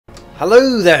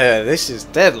Hello there, this is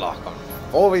Deadlock on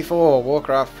 4v4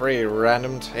 Warcraft 3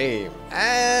 random team,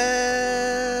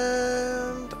 and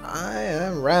I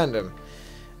am random,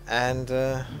 and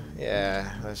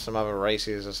yeah, there's some other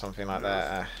races or something like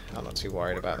that. I'm not too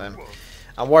worried about them.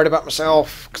 I'm worried about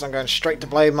myself because I'm going straight to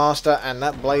Blade Master, and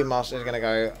that Blade Master is going to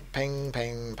go ping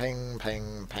ping ping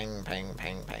ping ping ping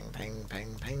ping ping ping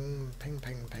ping ping ping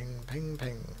ping ping ping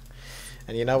ping.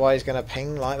 And you know why he's going to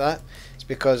ping like that? It's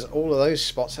because all of those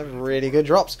spots have really good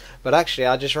drops. But actually,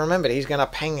 I just remembered he's going to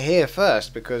ping here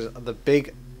first because the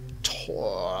big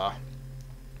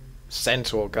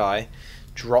Centaur guy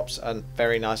drops a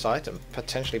very nice item.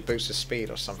 Potentially boosts his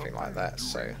speed or something like that.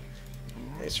 So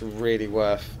it's really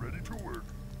worth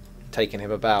taking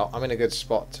him about. I'm in a good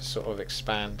spot to sort of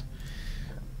expand.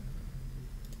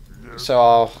 So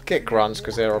I'll get grunts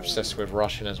because they're obsessed with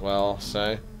rushing as well.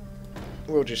 So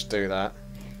we'll just do that.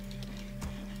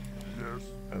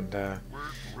 And as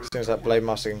soon as that Blade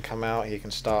Master can come out, he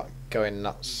can start going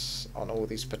nuts on all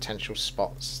these potential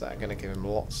spots that are going to give him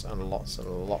lots and lots and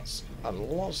lots and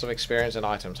lots of experience and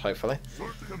items, hopefully.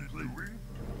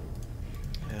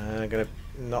 I'm going to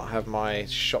not have my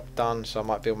shop done, so I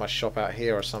might build my shop out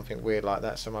here or something weird like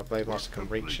that so my Blade Master can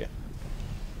reach it.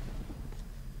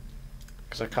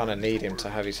 Because I kind of need him to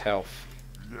have his health.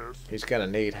 He's going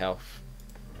to need health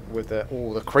with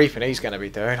all the creeping he's going to be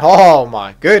doing. Oh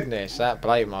my goodness, that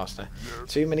Blade Master.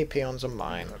 Too many peons of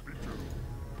mine.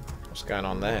 What's going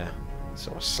on there?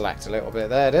 Sort of slacked a little bit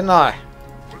there, didn't I?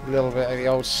 A little bit of the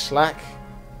old slack.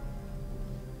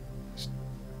 Let's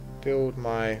build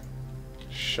my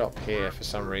shop here for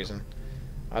some reason.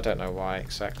 I don't know why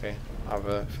exactly,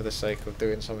 other for the sake of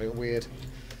doing something weird.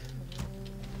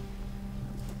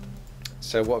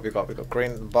 So what have we got? We've got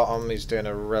green at the bottom, he's doing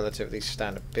a relatively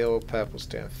standard build, purple's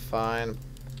doing fine,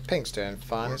 pink's doing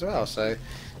fine as well, so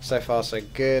far so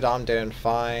good. I'm doing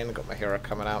fine, got my hero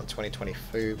coming out in 2020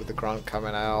 food with the grunt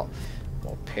coming out,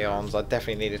 more peons. I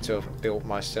definitely needed to have built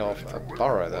myself a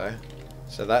burrow though,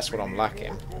 so that's what I'm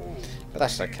lacking, but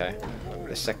that's okay.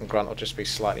 The second grunt will just be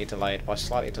slightly delayed. By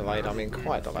slightly delayed I mean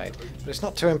quite delayed, but it's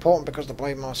not too important because the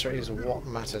Blade Master is what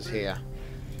matters here.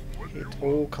 It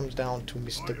all comes down to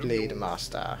Mr. Blade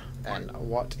Master, and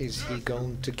what is he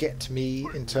going to get me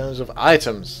in terms of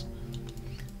items?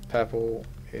 Purple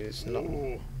is not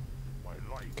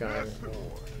going.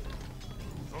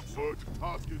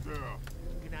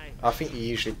 I think you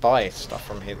usually buy stuff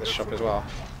from here at the shop as well.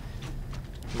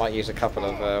 Might use a couple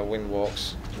of wind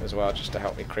walks as well just to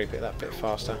help me creep it that bit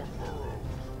faster.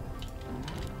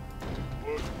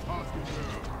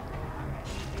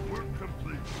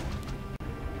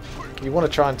 You want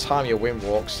to try and time your wind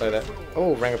walks so that...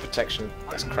 Oh, Ring of Protection.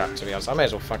 That's crap, to be honest. I may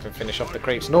as well fucking finish off the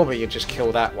creeps. Normally you just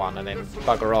kill that one and then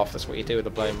bugger off. That's what you do with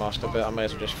the Blade Master, but I may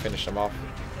as well just finish them off.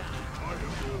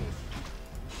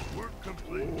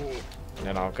 And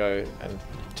then I'll go and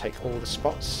take all the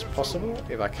spots possible,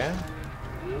 if I can.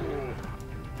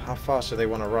 How fast do they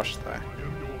want to rush, though?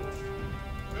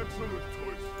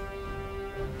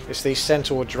 It's these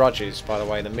Centaur drudges, by the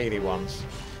way, the melee ones.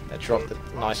 That drop the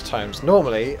nice tomes.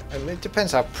 Normally, it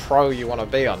depends how pro you want to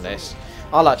be on this.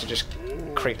 I like to just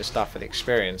create the stuff for the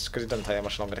experience because it doesn't take that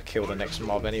much longer to kill the next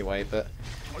mob anyway. But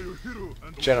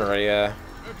generally,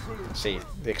 see,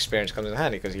 the experience comes in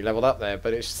handy because you leveled up there.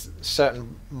 But it's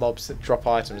certain mobs that drop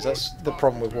items. That's the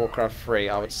problem with Warcraft 3,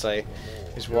 I would say,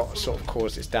 is what sort of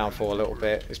caused its downfall a little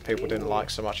bit. Is people didn't like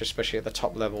so much, especially at the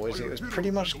top level. Is it was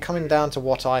pretty much coming down to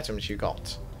what items you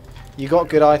got. You got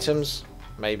good items,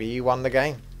 maybe you won the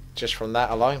game. Just from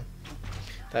that alone.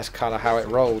 That's kind of how it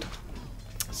rolled.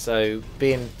 So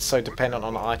being so dependent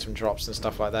on item drops and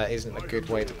stuff like that isn't a good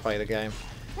way to play the game.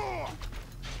 Oh,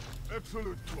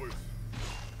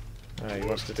 he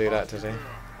wants to do that, does he?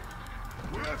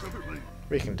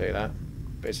 We can do that.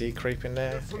 But is he creeping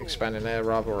there? Expanding there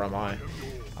rather, or am I?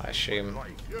 I assume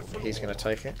he's going to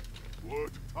take it.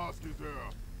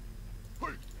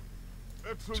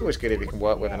 It's always good if you can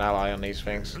work with an ally on these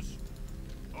things.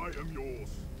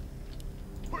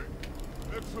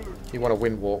 You want to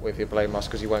wind walk with your Blade Master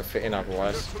because you won't fit in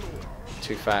otherwise.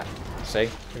 Too fat. See?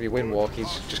 If you wind walk,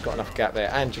 he's just got enough gap there,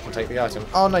 and you can take the item.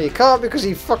 Oh no, you can't because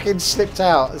he fucking slipped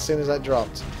out as soon as that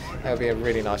dropped. That would be a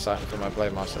really nice item for my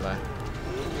Blade Master there.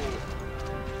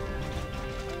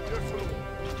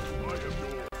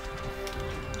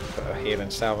 Put a heal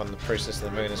and salve on the Priestess of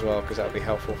the Moon as well because that would be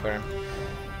helpful for him.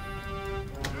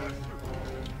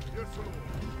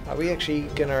 Are we actually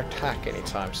going to attack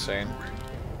anytime soon?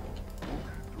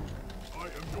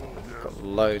 Got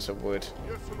loads of wood.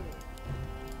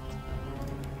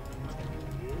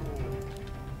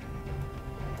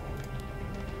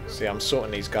 See, I'm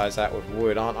sorting these guys out with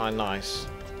wood, aren't I nice?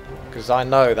 Because I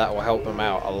know that will help them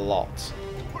out a lot.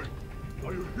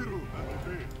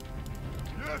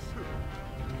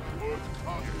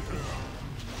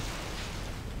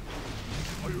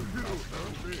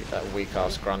 Keep that weak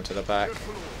ass grunt to the back.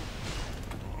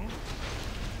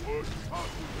 I'm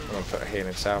going to put a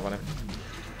healing salve on him.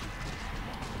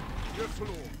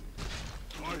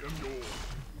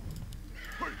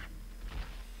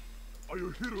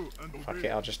 Fuck it,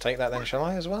 I'll just take that then, shall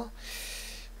I, as well?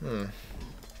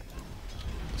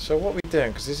 So what are we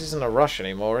doing? Because this isn't a rush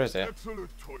anymore, is it?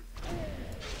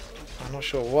 I'm not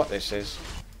sure what this is.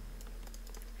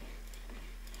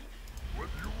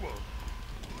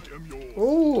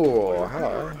 Ooh,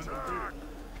 hello.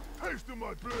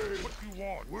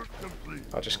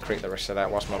 I'll just creep the rest of that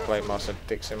whilst my Blade Master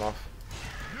dicks him off.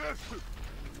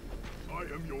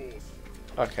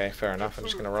 Okay, fair enough. I'm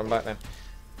just going to run back then.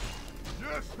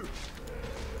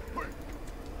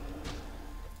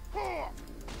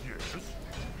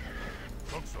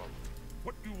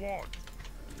 What do you want?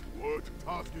 What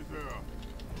task is there?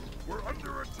 We're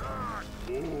under attack!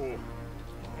 Oh.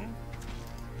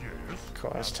 Yes?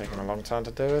 God, that's taking a long time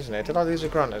to do, isn't it? Did I lose a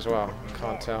grunt as well?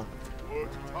 Can't tell.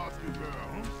 What task is there?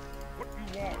 What do you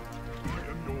want? I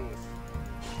am yours.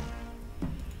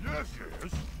 Yes,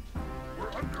 yes.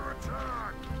 We're under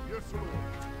attack! Yes, Lord.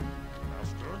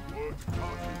 Master? What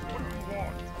task is there? What do you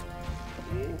want?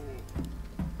 Oh.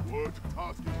 What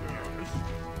task is there? Yes.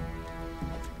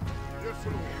 Yes,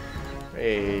 Lord.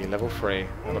 Hey, level 3.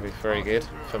 That'll be very good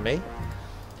for me.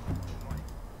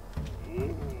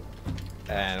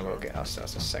 And we'll get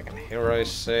ourselves a second hero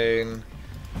soon.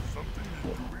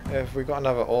 Have we got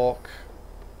another orc?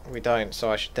 We don't,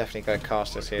 so I should definitely go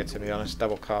casters here, to be honest.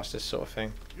 Double casters sort of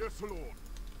thing. Yes, Lord.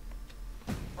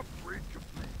 Upgrade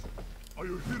complete. Are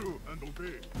you hero and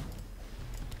obey?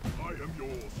 I am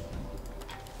yours.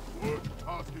 What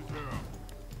task is there?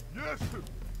 Yes!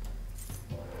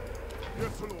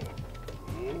 Yes, Lord.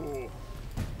 Oh.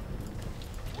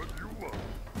 What do you want?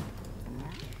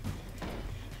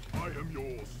 I am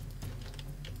yours.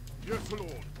 Yes,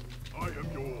 Lord. I am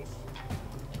yours.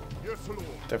 Yes, Lord.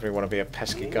 Definitely want to be a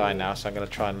pesky guy now, so I'm going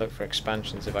to try and look for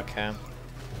expansions if I can.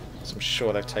 So I'm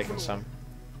sure they've taken some.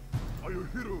 Are you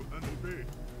hero and obey?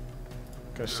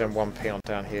 Going to send one peon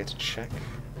down here to check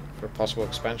for a possible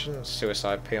expansion.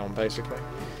 Suicide peon, basically.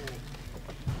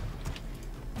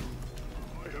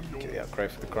 Get the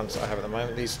upgrade for the grunts that I have at the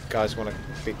moment. These guys want to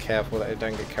be careful that they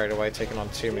don't get carried away taking on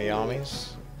too many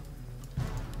armies.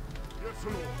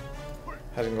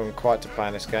 Hasn't gone quite to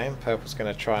plan this game. Purple's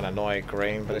going to try and annoy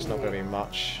green, but it's not going to be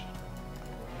much.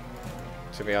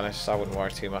 To be honest, I wouldn't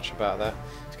worry too much about that.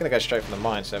 He's going to go straight for the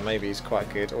mine, so maybe he's quite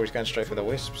good. Or he's going straight for the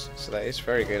wisps, so that is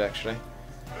very good actually.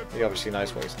 He obviously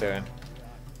knows what he's doing.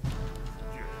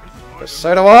 But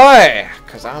so do I!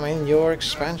 Because I'm in your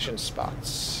expansion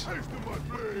spots.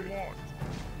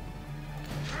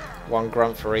 One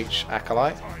grunt for each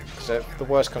acolyte. Because if the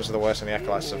worst comes to the worst and the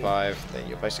acolytes survive, then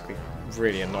you're basically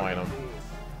really annoying them.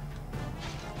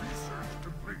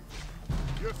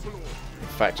 In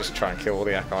fact, just try and kill all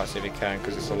the acolytes if you can,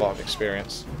 because it's a lot of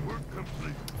experience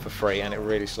for free and it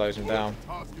really slows them down.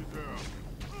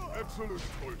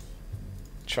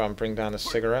 Try and bring down the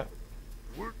cigarette.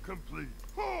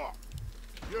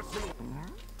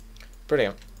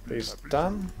 Brilliant. He's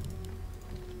done.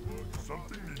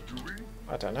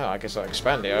 I don't know, I guess I'll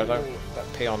expand it. That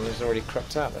peon is already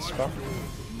cropped out, that's fun.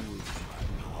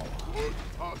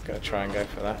 Gonna try and go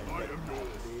for that.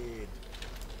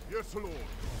 Yes, Lord.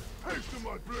 Haste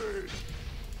my blade.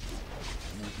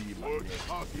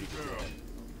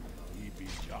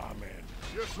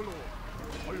 Yes,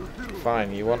 Lord.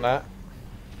 Fine, you want that?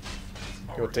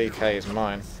 Your DK is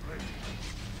mine.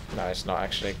 No, it's not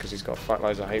actually, because he's got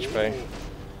fuckloads of HP.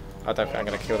 I don't think I'm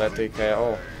going to kill that DK at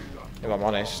all, if I'm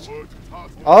honest.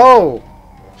 Oh!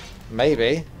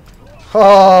 Maybe.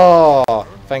 Oh!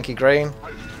 Thank you, Green.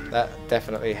 That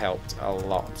definitely helped a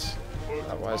lot.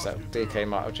 Otherwise, that DK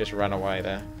might have just run away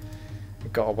there.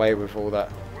 It got away with all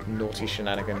that naughty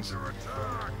shenanigans.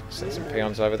 Send some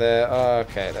peons over there.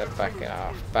 Okay, they're backing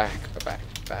off. Back.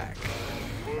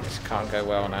 This can't go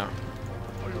well now.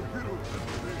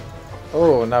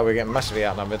 Oh no, we're getting massively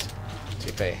outnumbered.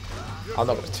 TP. I'm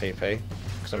not going to TP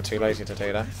because I'm too lazy to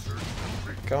do that.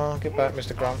 Come on, get back,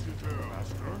 Mr. Grunt.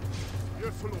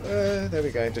 There we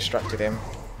go, distracted him.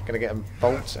 Gonna get a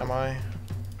bolt, am I?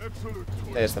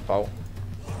 There's the bolt.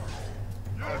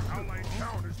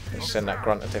 Let's send that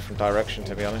grunt a different direction,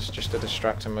 to be honest, just to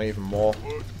distract him even more.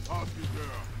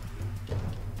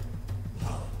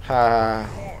 Ha!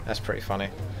 That's pretty funny.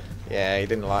 Yeah, he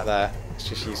didn't like that. Let's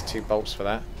just use 2 bolts for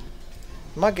that.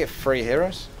 Might get 3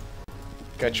 heroes.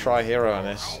 Go try hero on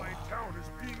this.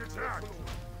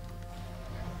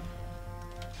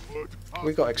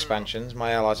 We got expansions.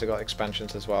 My allies have got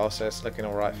expansions as well, so it's looking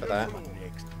alright for that.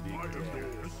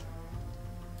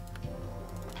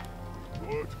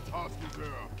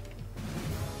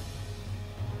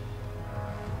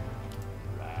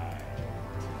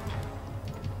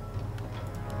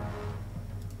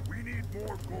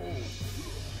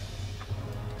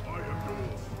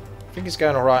 I think he's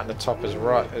going alright in the top as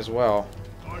well.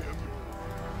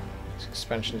 This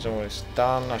expansion's almost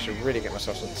done. I should really get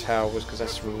myself some towers because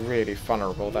that's really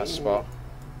vulnerable, that spot.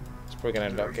 It's probably going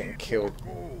to end up getting killed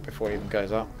before he even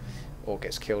goes up, or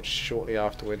gets killed shortly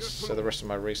afterwards, so the rest of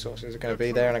my resources are going to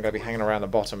be there, and I'm going to be hanging around the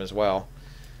bottom as well.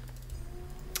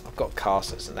 I've got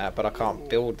casters and that, but I can't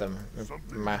build them en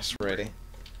masse really.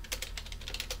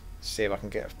 See if I can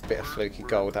get a bit of fluky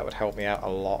gold. That would help me out a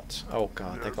lot. Oh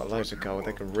god, they've got loads of gold.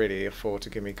 They could really afford to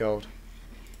give me gold.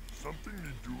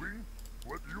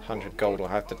 100 gold will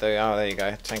have to do. Oh, there you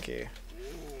go. Thank you.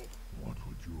 What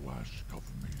would you ask of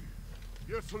me?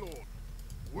 Yes, Lord.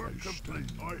 Work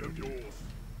complete. I am yours.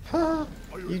 Huh?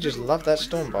 You just love that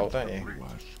storm bolt, don't you?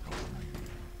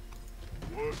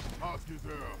 What task is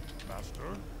there,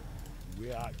 Master?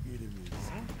 We are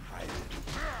enemies. Hide.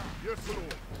 Yes,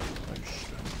 Lord. I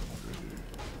stand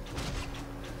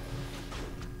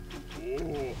ready.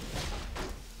 Oh.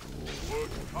 What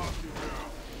task is there?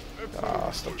 Ah,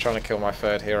 stop trying to kill my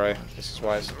third hero. This is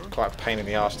why it's quite a pain in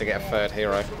the arse to get a third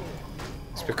hero.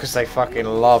 It's because they fucking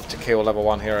love to kill level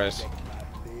 1 heroes.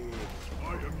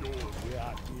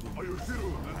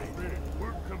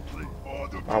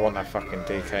 I want that fucking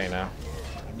DK now.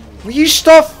 Will you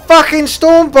stop fucking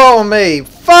stormbolting me?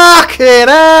 Fucking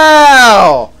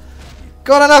hell!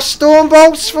 Got enough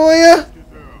stormbolts for you?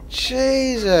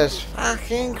 Jesus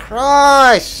fucking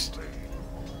Christ!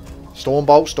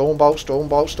 Stormbolt, stormbolt,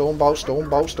 stormbolt, stormbolt,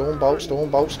 stormbolt, stormbolt,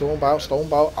 stormbolt, stormbolt,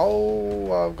 stormbolt.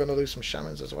 Oh, I'm gonna lose some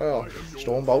shamans as well.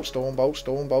 Stormbolt, stormbolt,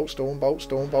 stormbolt, stormbolt,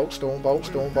 stormbolt, stormbolt,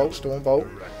 stormbolt, stormbolt.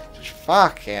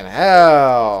 Fucking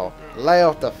hell! Lay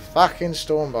off the fucking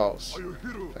stormbolts.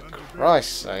 For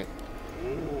Christ's sake.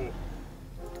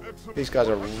 These guys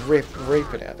are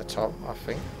reaping it at the top, I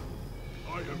think.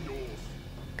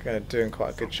 Doing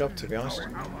quite a good job, to be honest.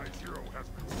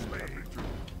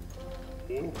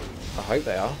 I hope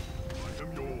they are,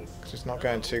 because it's not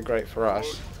going too great for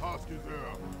us.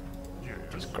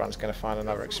 This Grunt's going to find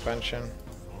another expansion.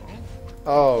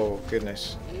 Oh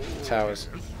goodness, towers,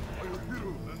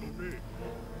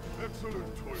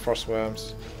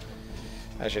 frostworms,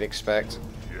 as you'd expect.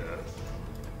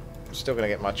 I'm still going to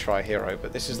get my tri-hero,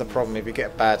 but this is the problem. If you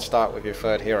get a bad start with your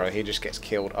third hero, he just gets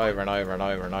killed over and over and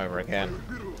over and over again.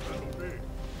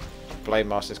 Blade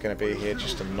Master's going to be here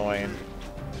just annoying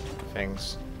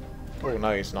things. Oh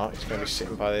no, he's not. He's going to be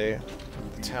sitting by the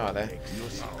tower there.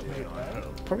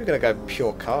 Probably going to go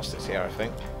pure casters here, I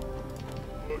think.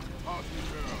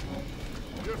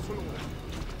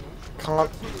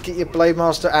 Can't get your Blade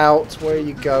Master out. Where are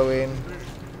you going?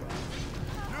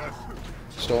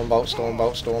 Stormbolt,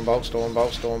 Stormbolt, Stormbolt,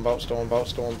 Stormbolt, Stormbolt, Stormbolt,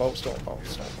 Stormbolt, Stormbolt, Stormbolt,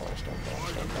 Stormbolt,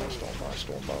 Stormbolt,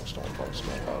 Stormbolt, Stormbolt,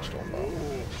 Stormbolt, Stormbolt.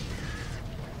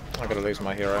 I'm gonna lose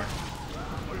my hero.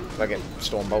 If I get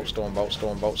Stormbolt, Stormbolt,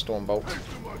 Stormbolt, Stormbolt.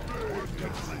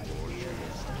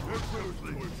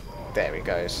 There he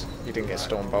goes. You didn't get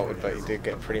Stormbolted, but you did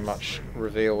get pretty much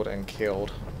revealed and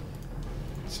killed.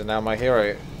 So now my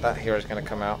hero, that hero's gonna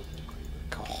come out.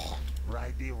 God.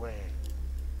 Right away.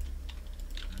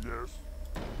 Yes.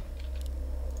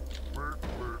 Work.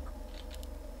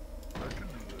 I can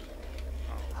do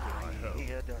that. I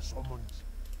hear the summons.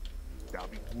 That'll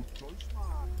be good choice,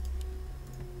 man.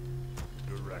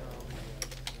 Direct.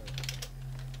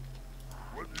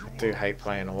 I do hate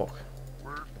playing Orc.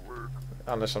 Work.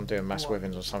 Unless I'm doing mass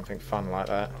withings or something fun like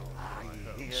that.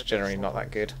 It's generally not that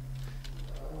good.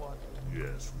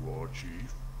 Yes, War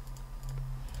Chief.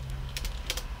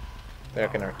 They're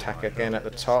going to attack again at the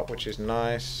top, which is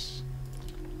nice.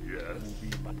 Yes.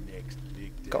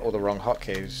 Got all the wrong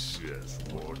hotkeys. Yes,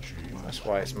 War Chief. That's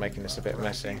why it's making this a bit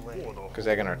messy. Because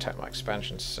they're going to attack my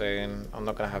expansion soon. I'm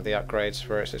not going to have the upgrades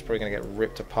for it, so it's probably going to get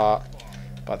ripped apart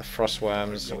by the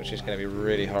frostworms, which is going to be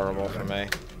really horrible for me.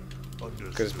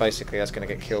 Because basically that's going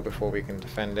to get killed before we can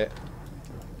defend it.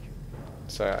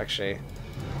 So actually...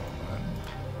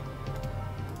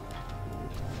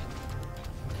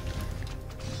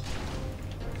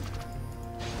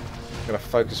 I'm going to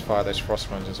focus fire those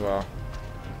frostworms as well.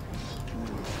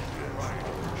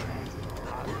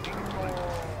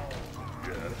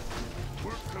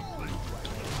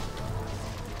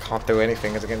 Can't do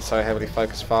anything as it gets so heavily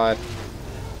focus fired.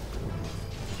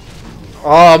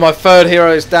 Oh, my third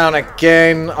hero is down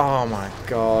again. Oh my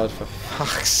god, for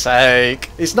fuck's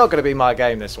sake. It's not going to be my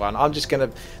game, this one. I'm just going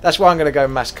to... That's why I'm going to go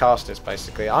mass casters,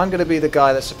 basically. I'm going to be the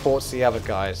guy that supports the other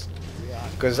guys.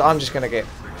 Because I'm just going to get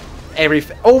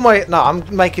everything... No,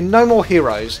 I'm making no more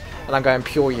heroes. And I'm going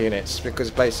pure units. Because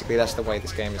basically that's the way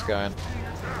this game is going.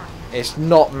 It's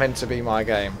not meant to be my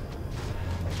game.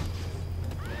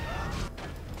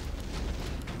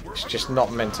 It's just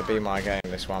not meant to be my game,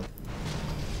 this one.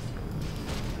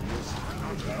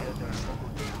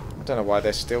 I don't know why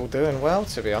they're still doing well,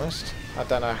 to be honest. I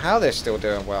don't know how they're still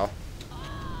doing well.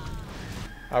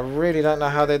 I really don't know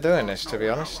how they're doing this, to be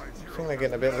honest. I think they're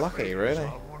getting a bit lucky, really.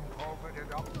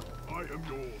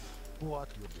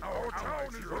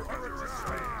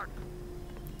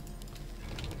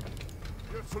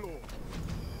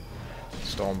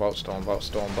 Stormbolt, Stormbolt,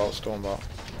 Stormbolt, Stormbolt.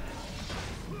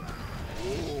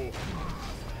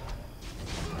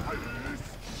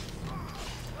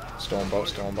 Stormbolt,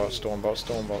 Stormbolt, Stormbolt,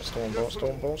 Stormbolt, Stormbolt,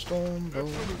 Stormbolt, Stormbolt,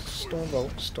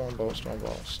 Stormbolt, Stormbolt,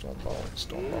 Stormbolt, Stormbolt,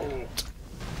 Stormbolt.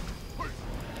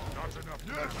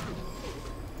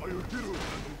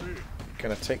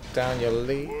 Gonna take down your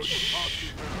leech.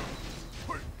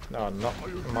 No, I'm not.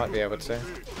 I might be able to.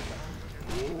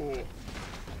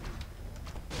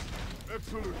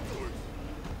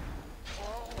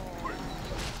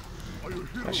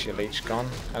 That's your leech gone,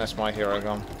 and that's my hero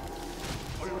gone.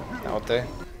 That'll do,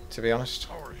 to be honest.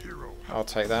 I'll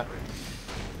take that.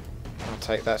 I'll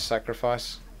take that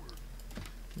sacrifice.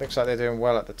 Looks like they're doing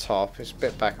well at the top. It's a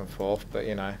bit back and forth, but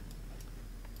you know.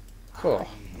 Cool.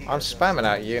 I'm spamming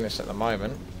out units at the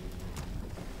moment.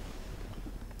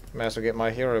 May as well get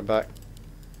my hero back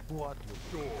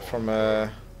from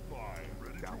a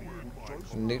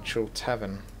neutral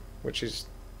tavern, which is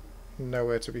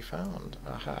nowhere to be found.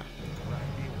 Aha.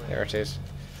 There it is.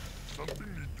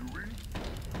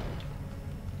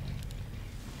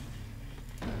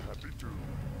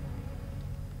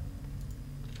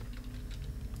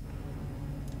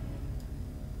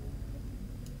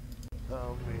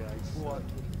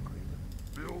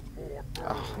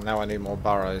 Oh, now I need more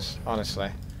burrows, honestly.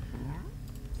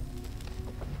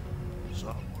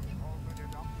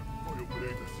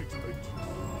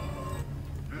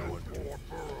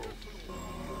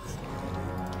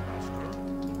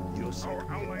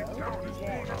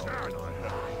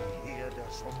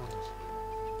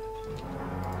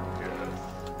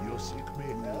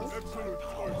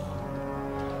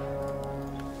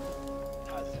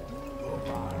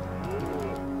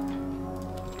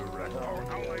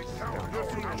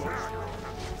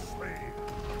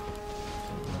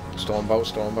 Stormbolt,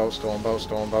 Stormbolt, Stormbolt,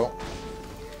 Stormbolt.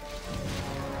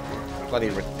 Bloody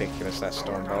ridiculous, that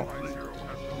Stormbolt.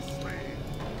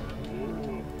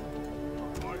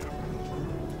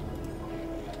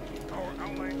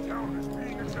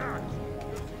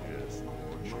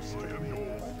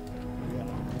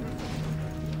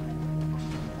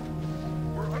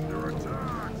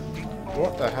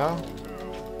 What the hell?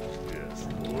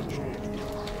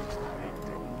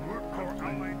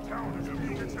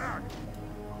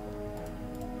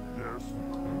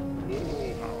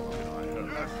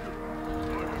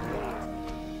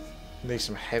 Need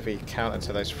some heavy counter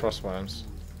to those frostworms.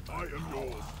 I am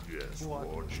yours. Yes,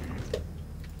 Lord Chief.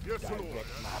 Yes, Lord.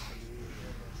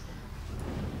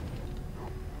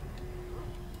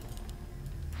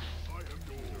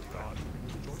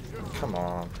 Come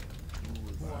on.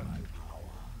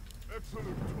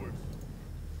 Excellent choice.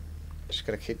 Just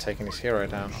gotta keep taking his hero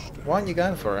down. Why aren't you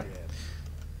going for it?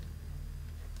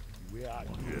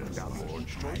 Yes, Lord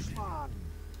Chief.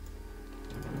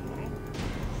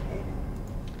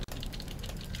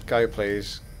 Go,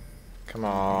 please. Come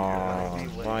on.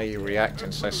 Why are you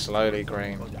reacting so slowly,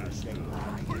 Green?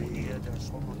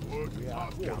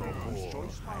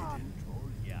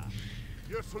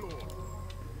 Yes, Lord.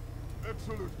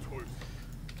 Excellent choice.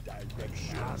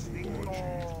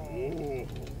 Oh,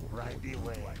 Right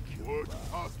away. what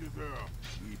task is there?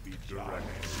 Keep it direct.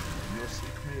 You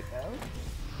seek me help?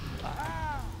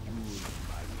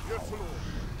 Yes, Lord.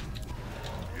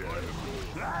 I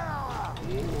am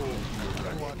yours.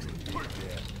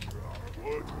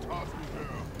 What task is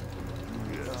there?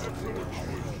 Yes, excellent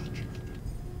choice.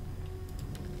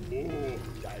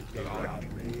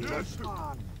 Yes,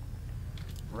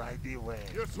 Right away.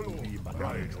 yes, Lord. Right.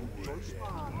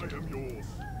 I am yours.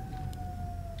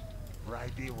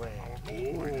 Right away.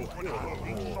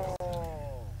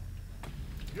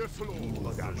 Yes, Lord.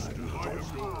 I am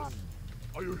yours.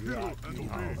 I will heal and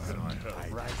obey.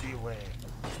 Right away.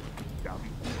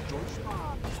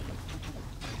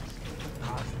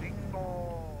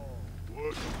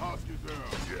 What task is there?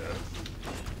 Yes.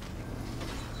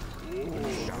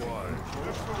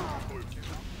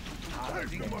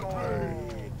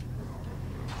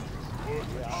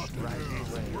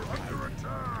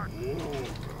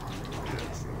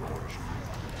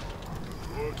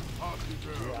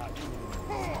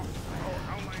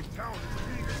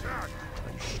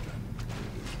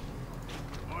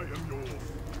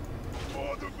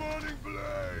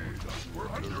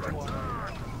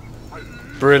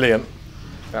 Brilliant.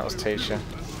 That was teacher.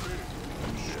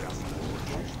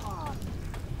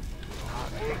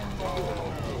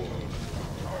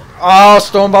 Oh,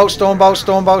 Stormbolt, Stormbolt,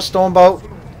 Stormbolt, Stormbolt.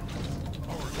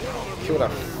 Killed a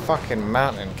fucking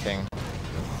Mountain King.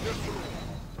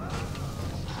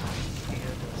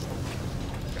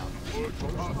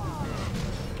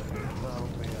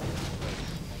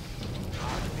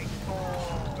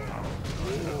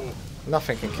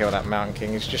 Nothing can kill that Mountain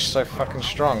King, he's just so fucking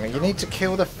strong. You need to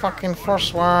kill the fucking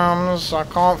Frost Worms. I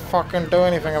can't fucking do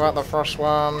anything about the Frost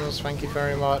Worms. Thank you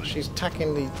very much. He's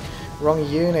attacking the wrong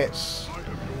units.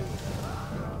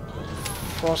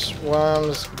 Frost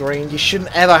Worms, green. You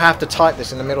shouldn't ever have to type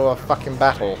this in the middle of a fucking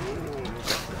battle.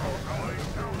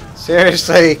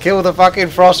 Seriously, kill the fucking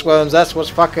Frost Worms. That's what's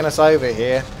fucking us over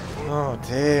here. Oh,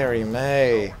 dearie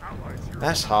me.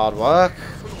 That's hard work.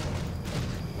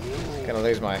 Gonna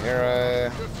lose my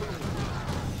hero.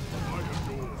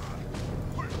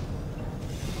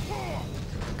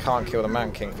 Can't kill the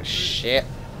Mountain King for shit.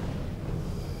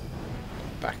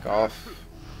 Back off.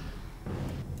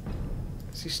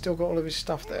 Has he still got all of his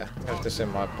stuff there? I'm gonna have to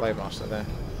send my Blade Master there.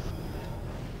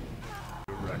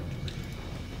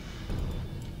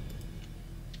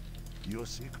 You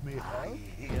seek me help? I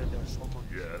hear there's someone.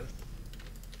 Yes.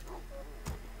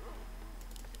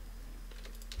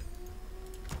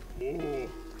 Oh,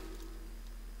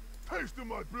 taste of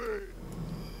my blade.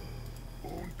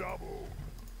 Boon double.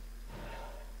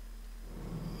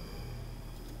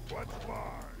 What's mine?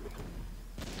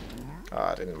 Oh,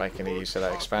 I didn't make any use of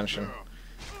that expansion.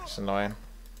 It's annoying.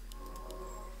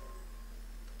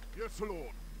 Yes,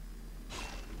 Lord.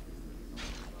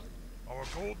 Our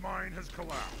gold mine has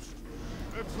collapsed.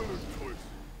 Excellent choice.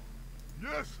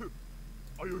 Yes.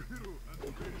 Are you hero and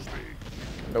obey me?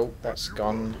 Nope, that's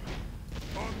gone.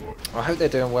 I hope they're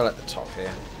doing well at the top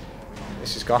here.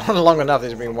 This has gone on long enough.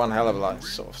 There's been one hell of a like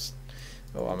sort of.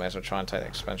 Oh, I may as well try and take the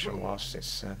expansion whilst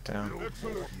it's down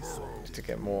just to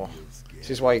get more. This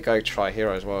is why you go try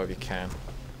hero as well if you can.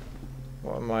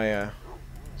 What am I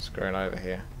screwing over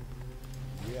here?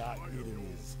 We are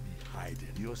enemies behind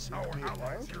it. You seek Our me allies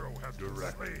help? hero has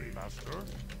directly, master.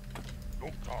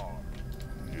 Doctor.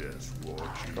 Yes, Lord.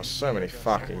 Got so many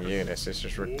fucking units. It's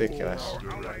just ridiculous.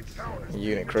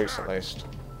 Unit crews at least.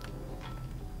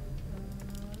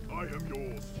 I am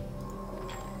yours.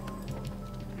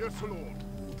 Yes, Lord.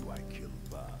 Who do I kill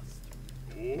first?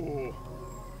 Oh.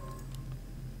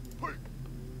 Hey.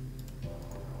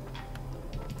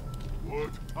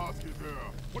 What task is there?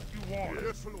 What do you want?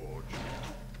 Yes, Lord.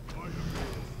 I am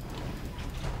yours.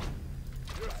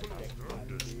 Yes, Lord.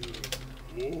 Understood.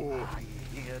 Oh. I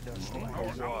hear there's someone. Our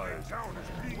allied town is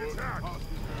being attacked.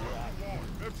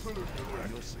 Excellent.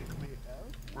 You seek me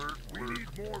help? We need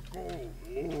more gold.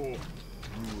 Oh.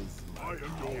 I am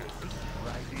yours.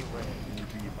 Right away. Will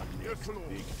be my Yes, next Lord.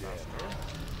 big death.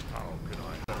 How can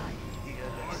I? I hear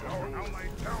there's Our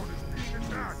allied town is being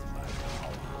attacked.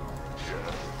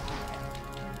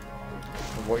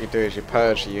 And what you do is you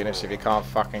purge the units if you can't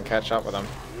fucking catch up with them.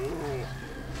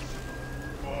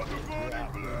 For the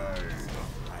burning blaze.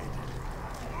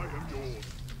 I am yours.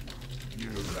 You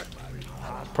wrecked me.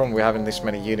 The problem with having this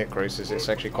many unit crews is it's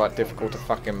actually quite difficult to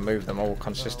fucking move them all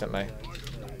consistently.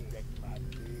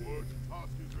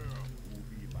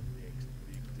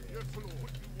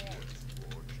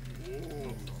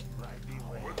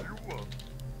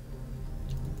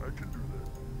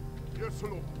 Yes,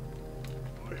 Lord.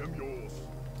 I am yours.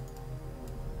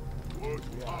 What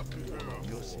task is there?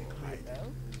 You seek me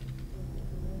help?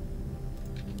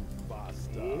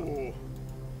 Faster. Oh.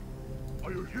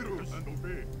 Are you heroes and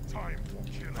obey? Time for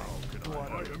killing.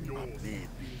 I am yours. Need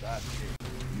me that.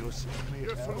 You seek me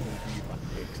Yes, help? Lord. Will be my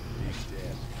next big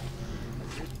death.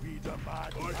 It be the man I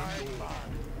am behind yours. man.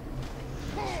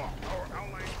 Our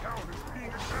allied town is being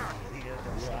attacked. Hear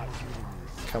there's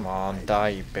someone. Come on, die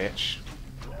you bitch.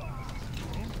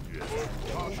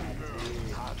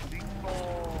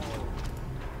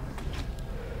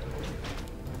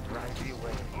 Right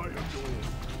away. I am yours.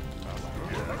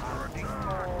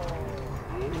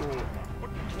 What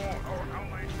do you want? Our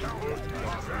allied town is being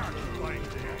attacked. Like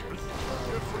this.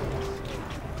 Yes, Lord.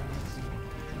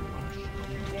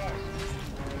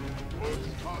 What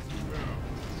task is there?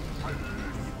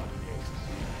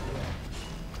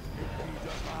 It be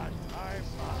the man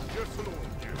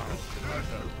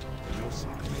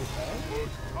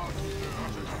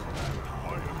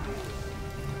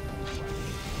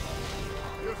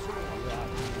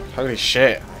Holy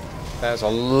shit. There's a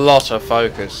lot of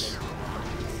focus.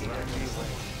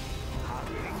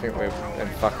 I think we're in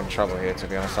fucking trouble here, to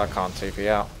be honest. I can't TP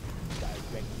out.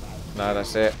 No,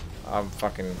 that's it. I'm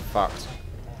fucking fucked.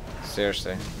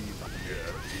 Seriously.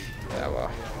 Yeah,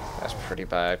 well, that's pretty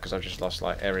bad because I've just lost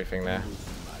like everything there.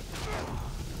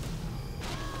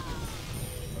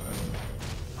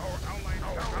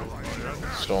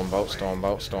 Stormbolt,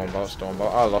 Stormbolt, Stormbolt,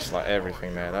 Stormbolt. I lost like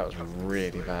everything there. That was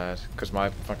really bad because my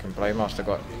fucking Blade Master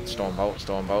got Stormbolt,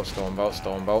 Stormbolt, Stormbolt,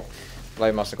 Stormbolt.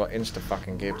 Blade Master got insta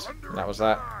fucking gibbed, and that was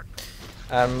that.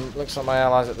 Looks like my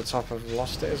allies at the top have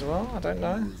lost it as well. I don't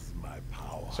know.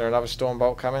 Is there another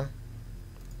Stormbolt coming?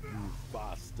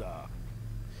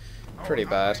 Pretty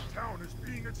bad.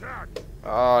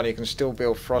 Oh, and you can still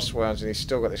build Frostworms, and he's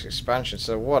still got this expansion.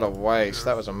 So what a waste!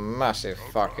 That was a massive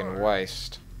fucking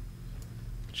waste.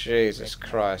 Jesus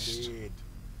Christ.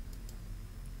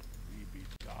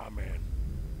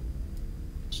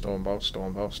 Stormbolt,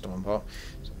 Stormbolt, Stormbolt.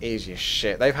 It's easy as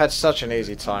shit. They've had such an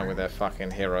easy time with their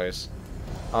fucking heroes.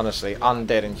 Honestly,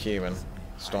 undead and human.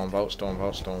 Stormbolt,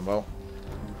 Stormbolt, Stormbolt.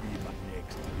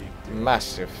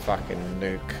 Massive fucking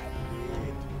nuke.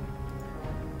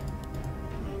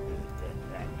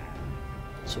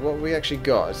 So what we actually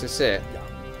got, is this it?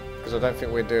 Because I don't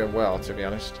think we're doing well, to be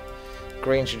honest.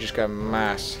 Green should just go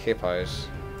mass hippos.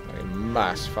 I mean,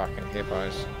 mass fucking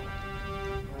hippos.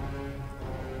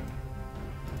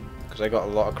 Because they got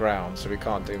a lot of ground, so we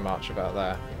can't do much about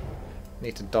that.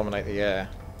 Need to dominate the air.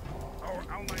 Our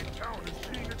allied town is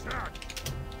being attacked.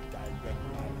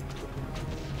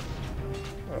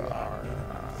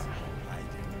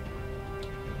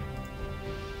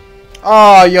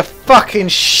 Oh, you're fucking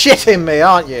shitting me,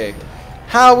 aren't you?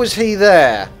 How was he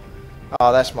there?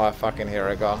 Oh, that's my fucking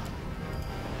hero gone.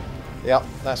 Yep,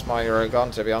 that's my hero gone,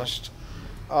 to be honest.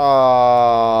 Oh,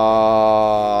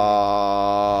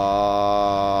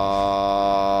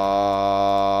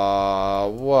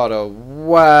 what a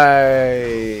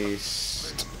waste.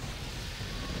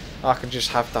 I can just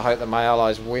have to hope that my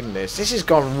allies win this. This has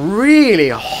gone really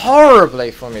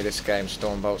horribly for me, this game.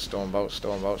 Stormbolt, Stormbolt,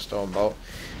 Stormbolt, Stormbolt.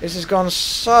 This has gone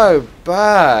so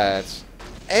bad.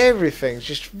 Everything's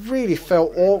just really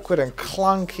felt awkward and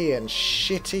clunky and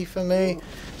shitty for me.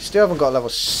 Still haven't got level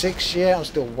 6 yet. I'm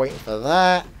still waiting for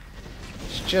that.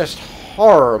 It's just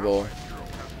horrible.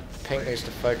 Pink needs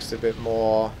to focus a bit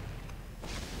more.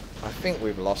 I think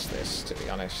we've lost this, to be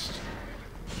honest.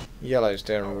 Yellow's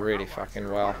doing really fucking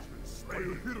well.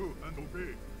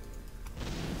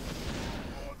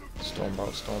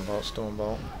 Stormbolt, Stormbolt,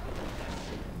 Stormbolt.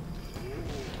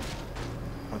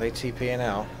 Are they TPing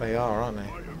out? They are, aren't they?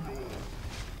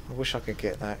 I wish I could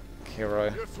get that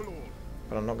hero,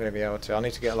 but I'm not going to be able to. I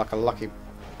need to get like a lucky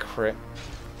crit,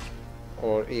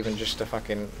 or even just a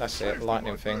fucking, that's it,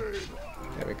 lightning thing.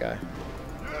 There we go.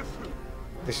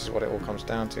 This is what it all comes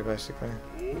down to, basically.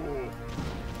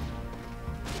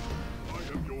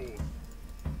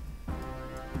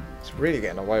 It's really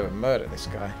getting away with murder, this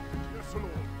guy.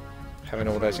 Having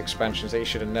all those expansions that he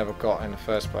should have never got in the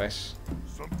first place.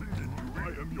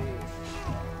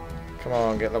 Come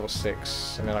on, get level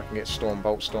 6, and then I can get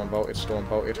Stormbolt, Stormbolted,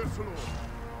 Stormbolted.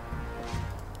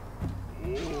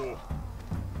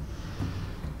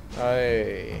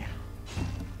 Hey.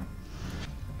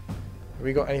 Have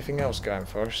we got anything else going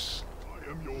for us?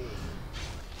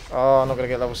 Oh, I'm not going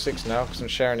to get level 6 now because I'm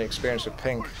sharing the experience with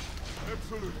Pink.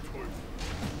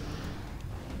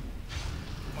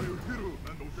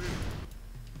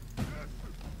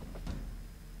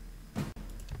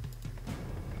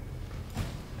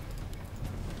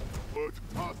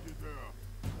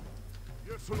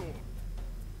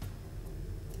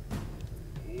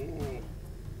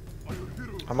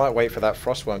 I might wait for that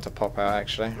Frostworm to pop out,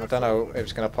 actually. I don't know if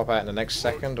it's going to pop out in the next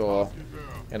second or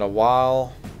in a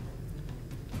while.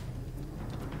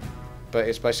 But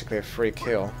it's basically a free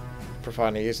kill,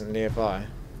 providing he isn't nearby.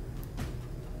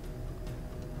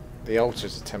 The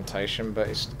altar's a temptation, but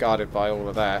it's guarded by all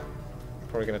of that.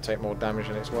 Probably going to take more damage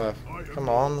than it's worth. Come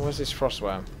on, where's this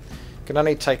Frostworm? Can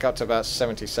only take up to about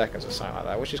 70 seconds or something like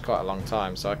that, which is quite a long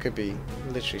time, so I could be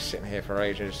literally sitting here for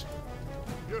ages.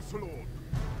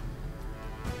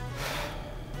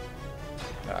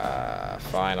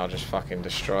 Fine, I'll just fucking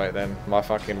destroy it then. My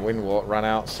fucking wind wart ran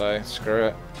out, so screw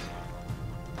it.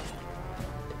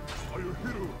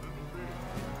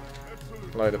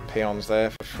 Load of peons there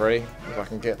for free, if I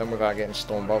can get them without getting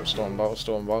Stormbolt, Stormbolt,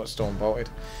 Stormbolt, Stormbolted.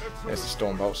 There's the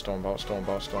Stormbolt, Stormbolt,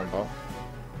 Stormbolt, Stormbolt.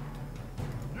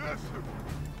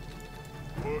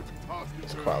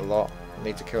 It's quite a lot.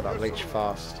 Need to kill that leech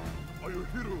fast. Are you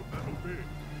hero and obey?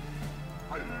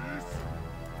 Yes.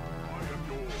 I am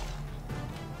yours.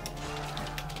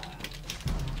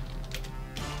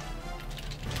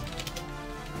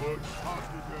 What task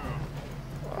is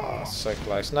there? Oh, so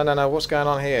close. No, no, no. What's going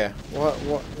on here? What?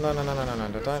 No, no, no, no, no,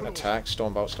 no. Don't attack.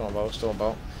 Stormbolt, Stormbolt,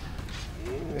 Stormbolt.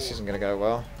 This isn't going to go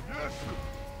well.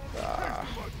 Ah.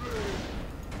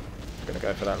 Going to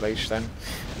go for that leech then.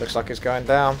 Looks like it's going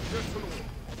down.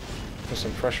 Put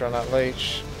some pressure on that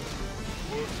leech.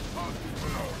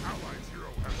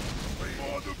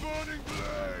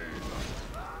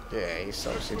 Yeah, he's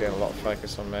obviously doing a lot of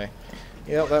focus on me.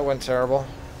 Yep, that went terrible.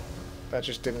 That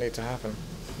just didn't need to happen.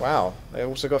 Wow, they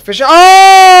also got fish. Oh!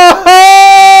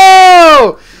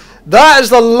 That is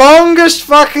the longest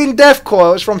fucking death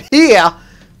coil. It's from here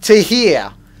to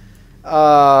here.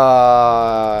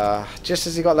 Just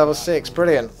as he got level 6.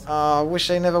 Brilliant. I wish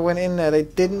they never went in there. They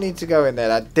didn't need to go in there.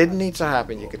 That didn't need to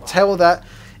happen. You could tell that.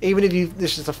 Even if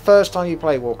this is the first time you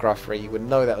play Warcraft 3, you would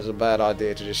know that was a bad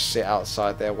idea to just sit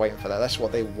outside there waiting for that. That's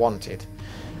what they wanted.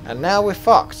 And now we're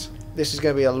fucked. This is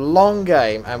going to be a long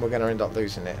game, and we're going to end up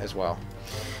losing it as well.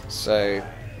 So,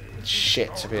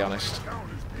 shit, to be honest.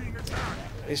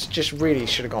 It's just really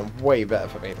should have gone way better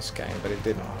for me this game, but it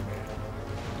didn't.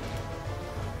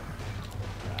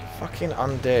 Fucking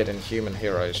undead and human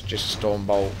heroes. Just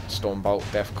Stormbolt, Stormbolt,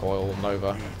 Death Coil,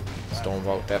 Nova.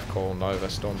 Stormbolt, Death Coil, Nova,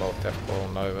 Stormbolt, Death Coil,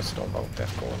 Nova, Stormbolt,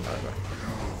 Death Coil, Nova.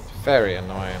 Very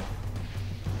annoying.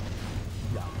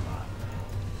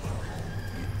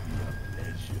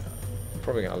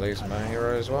 Probably going to lose my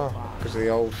hero as well, because of the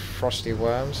old Frosty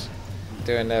Worms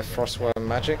doing their Frostworm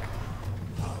magic.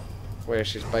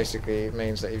 Which is basically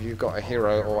means that if you've got a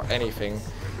hero or anything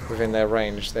within their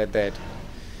range, they're dead.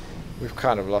 We've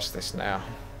kind of lost this now.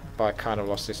 By kind of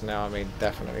lost this now, I mean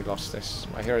definitely lost this.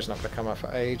 My hero's not going to come up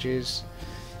for ages.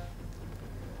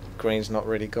 Green's not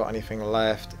really got anything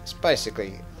left. It's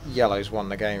basically yellow's won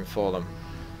the game for them.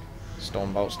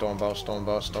 Stormbolt, Stormbolt,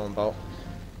 Stormbolt, Stormbolt.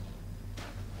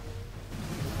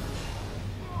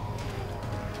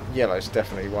 Yellow's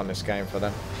definitely won this game for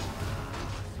them.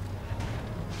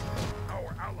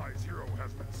 Our allies' hero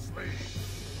has been slain.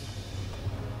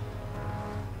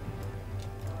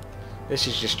 This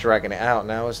is just dragging it out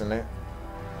now, isn't it?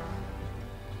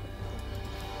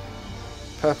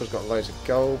 Purple's got loads of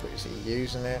gold, but is he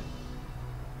using it?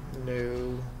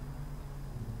 No.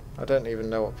 I don't even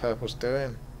know what Purple's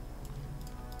doing.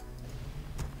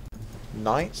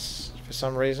 Knights, for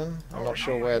some reason. I'm not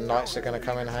sure where knights are going to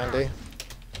come in handy.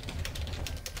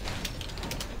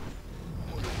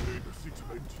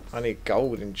 I need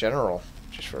gold in general,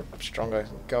 just for stronger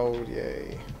gold,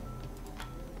 yay.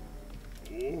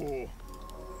 Oh,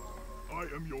 I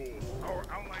am yours. Our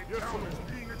allied town is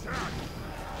being attacked.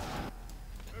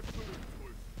 Excellent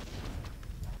choice.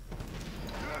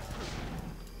 Yes.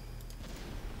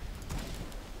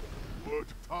 What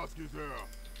task is there?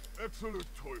 Excellent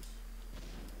choice.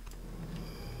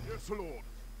 Yes, Lord.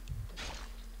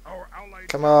 Our allied.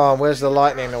 Come on, where's the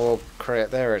lightning orb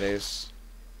crit? There it is.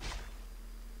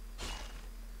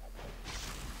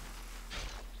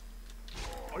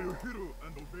 Are you hero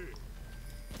and obey?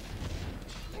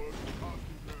 What task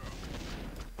is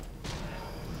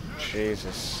there?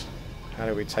 Jesus. How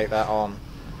do we take that on?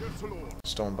 Yes, Lord.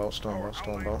 Stormbolt, Stormbolt,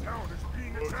 Stormbolt. Town is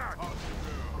being attacked. What task is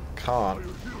there? Can't. Are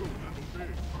you hero and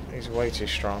obey? He's way too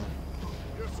strong.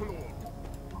 Yes, Lord.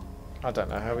 I don't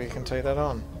know how we can take that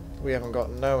on. We haven't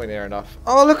got nowhere near enough.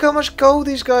 Oh, look how much gold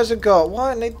these guys have got. Why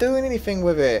aren't they doing anything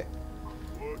with it?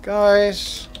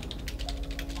 Guys.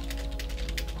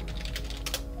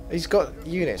 He's got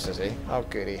units, has he? Oh,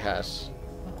 good, he has.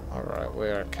 Alright,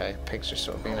 we're okay. Pig's just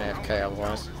sort of being AFK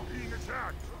otherwise. Being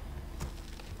attacked.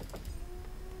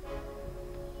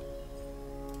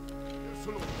 Yes,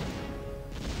 Lord.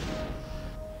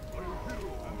 Are you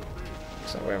hero and obey?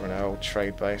 So we're in an old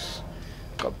trade base.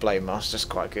 Got Blade Master's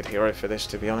quite a good hero for this,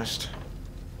 to be honest.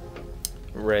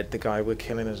 Red, the guy we're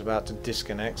killing, is about to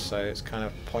disconnect, so it's kind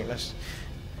of pointless.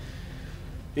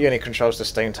 He only controls the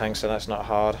steam tank, so that's not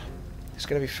hard. It's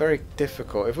going to be very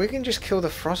difficult. If we can just kill the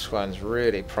frost ones,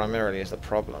 really, primarily, is the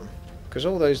problem. Because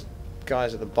all those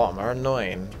guys at the bottom are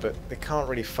annoying, but they can't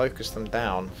really focus them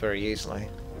down very easily.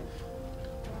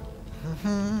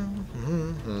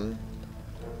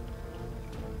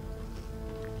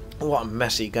 What a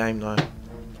messy game, though.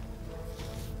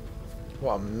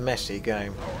 What a messy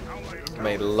game. I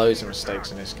made loads of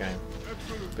mistakes in this game.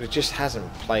 But it just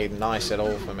hasn't played nice at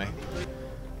all for me.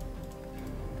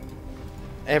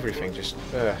 Everything just...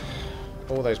 ugh.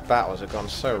 All those battles have gone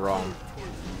so wrong.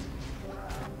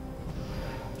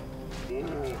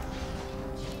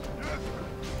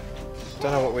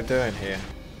 Don't know what we're doing here.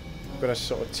 We're gonna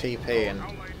sort of TP and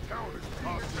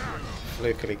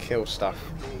flukily kill stuff.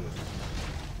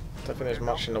 Don't think there's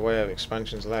much in the way of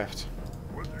expansions left.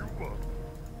 What do you want?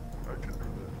 I can do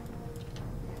that.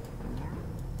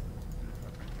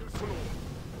 Yes, Lord.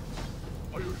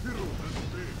 Are you hero and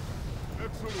obey?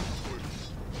 Excellent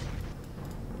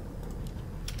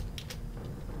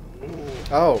choice.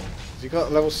 Oh, has he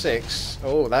got level 6?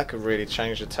 Oh, that could really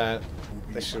change the turn.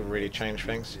 This will really change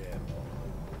things.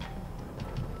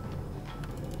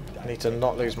 I need to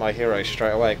not lose my heroes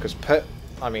straight away because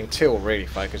Till really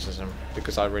focuses him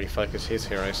because I really focus his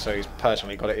heroes, so he's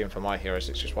personally got it in for my heroes.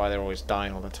 It's just why they're always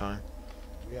dying all the time.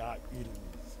 We are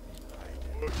enemies.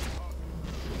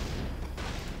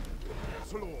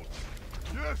 Yes, Lord.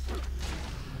 Yes.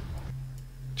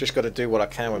 Just got to do what I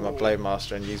can with my Blade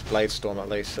Master and use Blade Storm at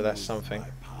least, so that's something.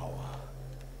 Power.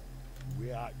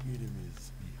 We are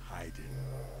enemies behind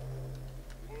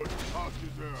it. What task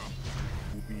is there?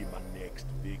 Will be my next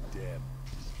victim.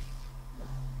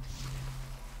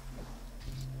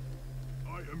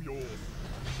 I am yours.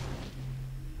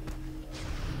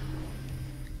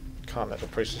 Can't let the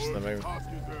Priestess of the Moon Task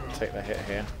is there. take the hit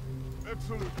here.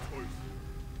 Excellent choice.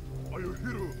 Are you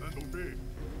hero and obey?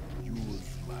 Use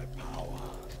my power.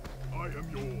 I am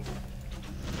yours.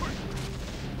 Fight.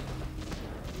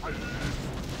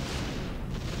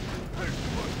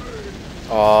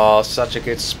 Oh, such a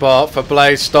good spot for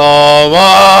Blade Storm.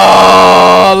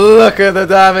 Oh, look at the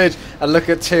damage. And look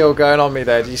at Teal going on me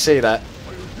there. Do you see that?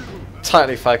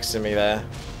 Tightly focusing me there.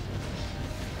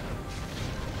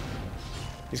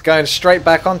 He's going straight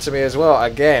back onto me as well.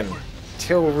 Again.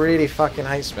 Teal really fucking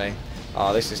hates me.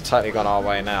 Oh, this has totally gone our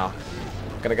way now.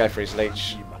 I'm going to go for his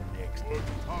leech.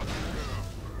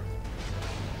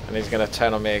 And he's going to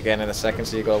turn on me again in a second,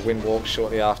 so you've got a wind walk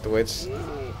shortly afterwards.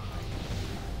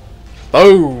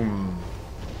 Boom!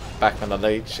 Back on the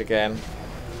leech again.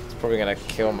 It's probably going to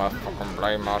kill my fucking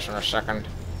Blade Master in a second.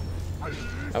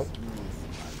 Oh.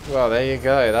 Well, there you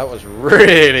go. That was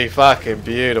really fucking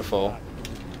beautiful.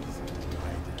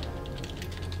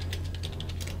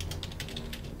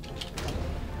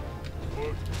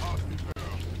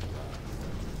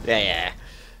 Yeah.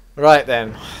 Right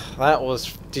then. That was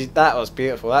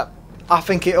beautiful. I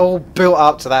think it all built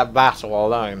up to that battle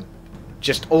alone.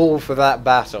 Just all for that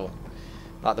battle.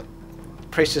 Like the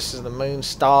Priestess of the Moon,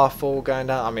 Starfall going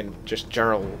down. I mean, just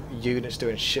general units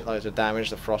doing shitloads of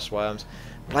damage. The Frostworms.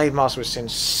 Blade Master was in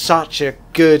such a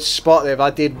good spot there. If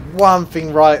I did one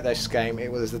thing right this game,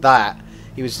 it was that.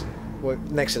 He was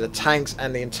next to the tanks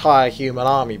and the entire human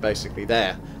army basically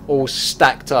there. All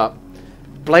stacked up.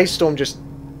 Blade Storm just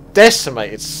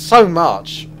decimated so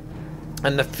much.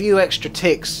 And the few extra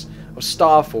ticks of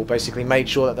Starfall basically made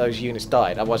sure that those units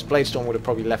died. Otherwise, Blade Storm would have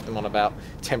probably left them on about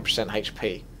 10%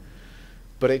 HP.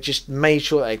 But it just made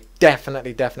sure they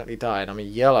definitely died. I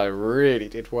mean, Yellow really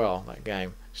did well that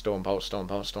game. Stormbolt,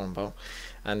 Stormbolt, Stormbolt.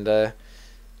 And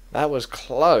that was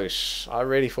close. I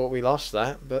really thought we lost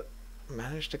that, but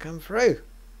managed to come through.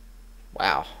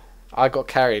 Wow. I got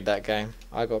carried that game.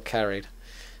 I got carried.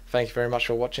 Thank you very much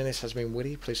for watching. This has been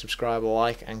Woody. Please subscribe,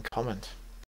 like, and comment.